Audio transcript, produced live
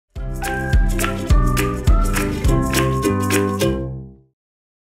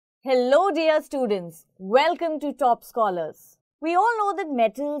Hello dear students, welcome to Toppscholars. We all know that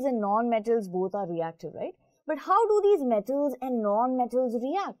metals and non-metals both are reactive, right? But how do these metals and non-metals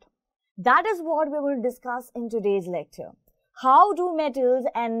react? That is what we will discuss in today's lecture. How do metals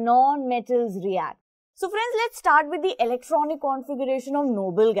and non-metals react? So friends, let's start with the electronic configuration of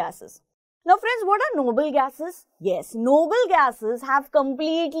noble gases. Now friends, what are noble gases? Yes, noble gases have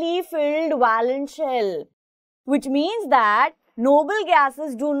completely filled valence shell, which means that noble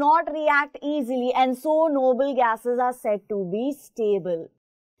gases do not react easily and so noble gases are said to be stable.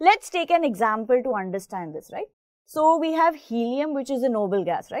 Let's take an example to understand this, right? So we have helium, which is a noble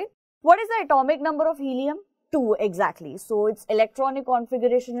gas, right? What is the atomic number of helium? 2 exactly. So its electronic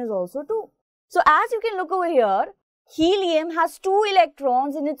configuration is also 2. So as you can look over here, helium has 2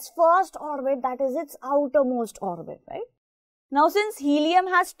 electrons in its first orbit, that is its outermost orbit, right? Now since helium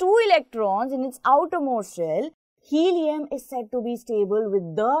has 2 electrons in its outermost shell, helium is said to be stable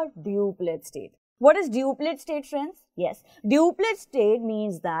with the duplet state. What is duplet state, friends? Yes, duplet state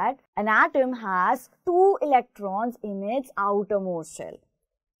means that an atom has 2 electrons in its outermost shell.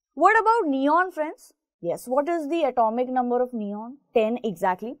 What about neon, friends? Yes, what is the atomic number of neon? 10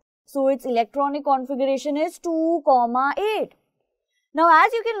 exactly. So its electronic configuration is 2, 8. Now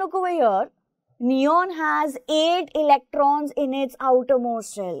as you can look over here, neon has 8 electrons in its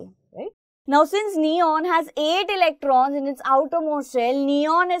outermost shell, right? Now since neon has 8 electrons in its outermost shell,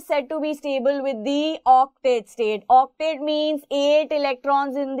 neon is said to be stable with the octet state. Octet means 8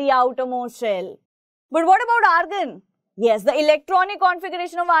 electrons in the outermost shell. But what about argon? Yes, the electronic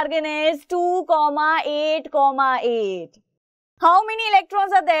configuration of argon is 2, 8, 8. How many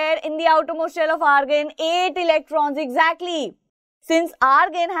electrons are there in the outermost shell of argon? 8 electrons exactly. Since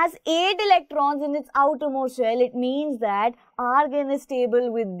argon has 8 electrons in its outermost shell, it means that argon is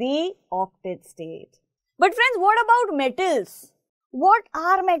stable with the octet state. But friends, what about metals? What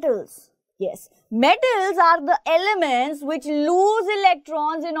are metals? Yes, metals are the elements which lose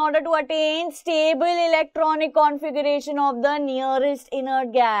electrons in order to attain stable electronic configuration of the nearest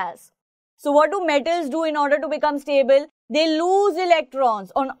inert gas. So what do metals do in order to become stable? They lose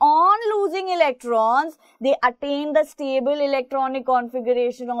electrons. On losing electrons, they attain the stable electronic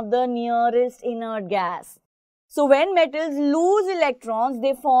configuration of the nearest inert gas. So when metals lose electrons,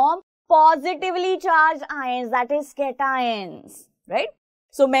 they form positively charged ions, that is cations, right?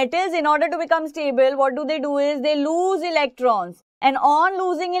 So metals, in order to become stable, what do? Is they lose electrons. And on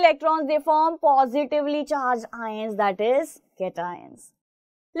losing electrons, they form positively charged ions, that is cations.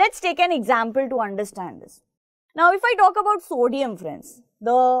 Let's take an example to understand this. Now, if I talk about sodium, friends,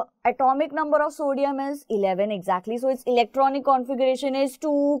 the atomic number of sodium is 11 exactly. So, its electronic configuration is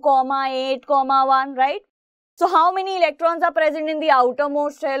 2, 8, 1, right? So, how many electrons are present in the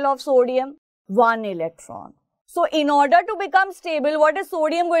outermost shell of sodium? 1 electron. So, in order to become stable, what is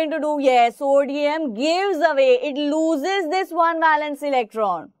sodium going to do? Yes, sodium gives away. It loses this 1 valence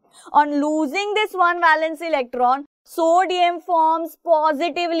electron. On losing this 1 valence electron, sodium forms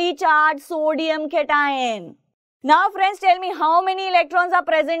positively charged sodium cation. Now friends, tell me how many electrons are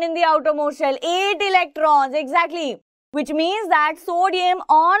present in the outermost shell? 8 electrons, exactly. Which means that sodium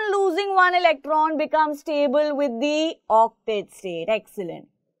on losing 1 electron becomes stable with the octet state. Excellent.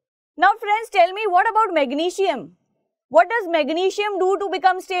 Now friends, tell me what about magnesium? What does magnesium do to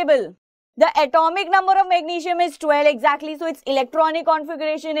become stable? The atomic number of magnesium is 12 exactly. So its electronic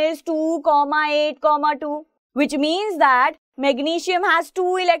configuration is 2, 8, 2. Which means that magnesium has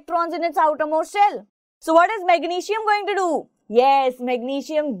 2 electrons in its outermost shell. So what is magnesium going to do? Yes,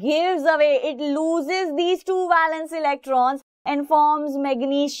 magnesium gives away. It loses these 2 valence electrons and forms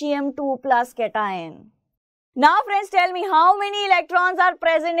magnesium 2 plus cation. Now friends, tell me how many electrons are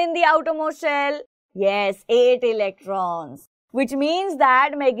present in the outermost shell? Yes, 8 electrons. Which means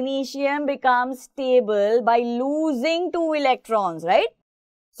that magnesium becomes stable by losing 2 electrons, right?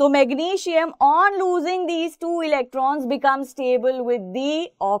 So magnesium on losing these 2 electrons becomes stable with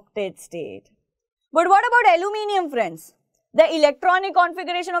the octet state. But what about aluminium, friends? The electronic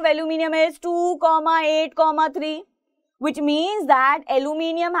configuration of aluminium is 2, 8, 3, which means that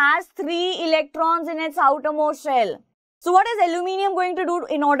aluminium has 3 electrons in its outermost shell. So what is aluminium going to do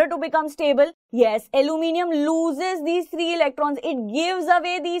in order to become stable? Yes, aluminium loses these 3 electrons. It gives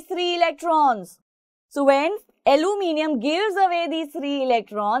away these 3 electrons. So when aluminium gives away these 3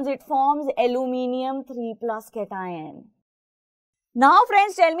 electrons, it forms aluminium 3 plus cation. Now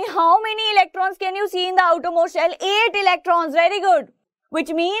friends, tell me how many electrons can you see in the outermost shell? 8 electrons, very good. Which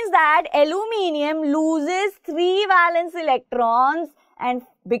means that aluminium loses 3 valence electrons and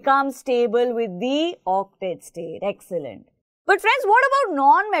becomes stable with the octet state. Excellent. But friends, what about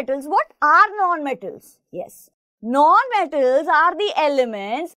non-metals? What are non-metals? Yes, Non-metals are the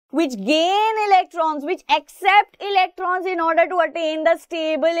elements which gain electrons, which accept electrons in order to attain the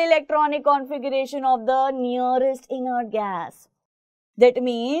stable electronic configuration of the nearest inert gas. That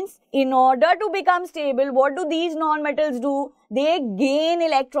means, in order to become stable, what do these non-metals do? They gain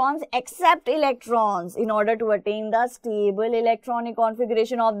electrons, accept electrons in order to attain the stable electronic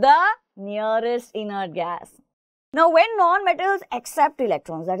configuration of the nearest inert gas. Now, when non-metals accept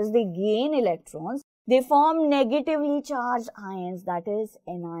electrons, that is, they gain electrons, they form negatively charged ions, that is,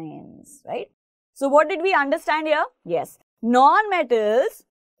 anions, right? So, what did we understand here? Yes, non-metals,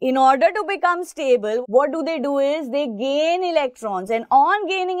 in order to become stable, what do? Is they gain electrons, and on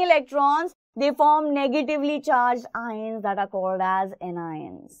gaining electrons, they form negatively charged ions that are called as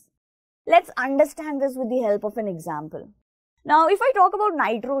anions. Let's understand this with the help of an example. Now, if I talk about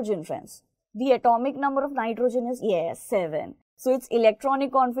nitrogen, friends, the atomic number of nitrogen is, yes, 7. So, its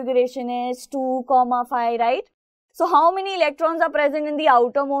electronic configuration is 2, 5, right? So, how many electrons are present in the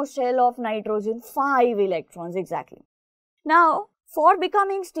outermost shell of nitrogen? 5 electrons, exactly. Now, for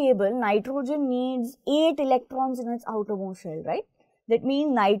becoming stable, nitrogen needs 8 electrons in its outermost shell, right? That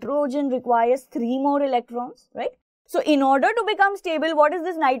means nitrogen requires 3 more electrons, right? So, in order to become stable, what is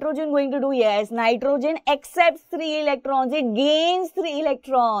this nitrogen going to do? Yes, nitrogen accepts 3 electrons. It gains 3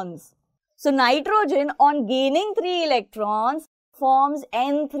 electrons. So, nitrogen on gaining 3 electrons forms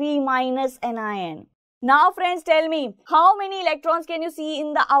N3 minus anion. Now, friends, tell me, how many electrons can you see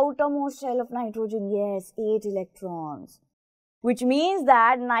in the outermost shell of nitrogen? Yes, 8 electrons. Which means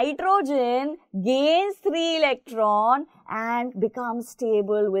that nitrogen gains 3 electrons and becomes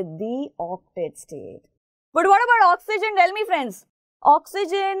stable with the octet state. But what about oxygen? Tell me, friends.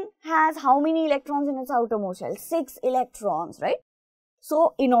 Oxygen has how many electrons in its outermost shell? 6 electrons, right?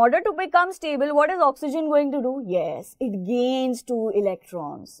 So, in order to become stable, what is oxygen going to do? Yes, it gains 2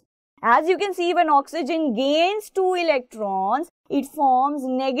 electrons. As you can see, when oxygen gains 2 electrons, it forms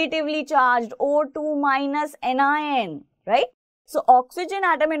negatively charged O2 minus anion, right? So, oxygen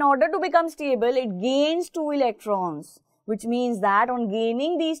atom, in order to become stable, it gains 2 electrons, which means that on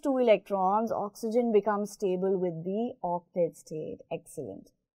gaining these 2 electrons, oxygen becomes stable with the octet state. Excellent.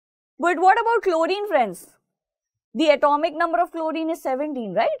 But what about chlorine, friends? The atomic number of chlorine is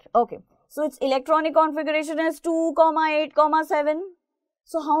 17, right? Okay. So, its electronic configuration is 2, 8, 7.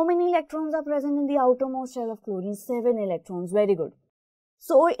 So, how many electrons are present in the outermost shell of chlorine? 7 electrons. Very good.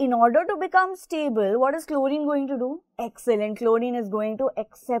 So, in order to become stable, what is chlorine going to do? Excellent. Chlorine is going to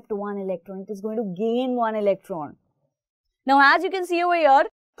accept 1 electron. It is going to gain 1 electron. Now, as you can see over here,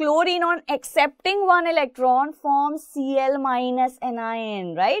 chlorine on accepting 1 electron forms Cl minus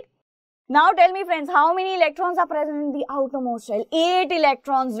anion, right? Now, tell me, friends, how many electrons are present in the outermost shell? 8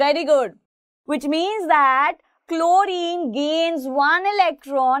 electrons. Very good. Which means that chlorine gains 1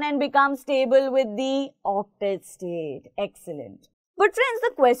 electron and becomes stable with the octet state. Excellent. But friends,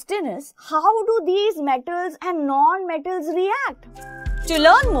 the question is, how do these metals and non-metals react? To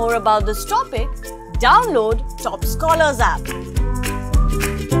learn more about this topic, download Toppscholars app.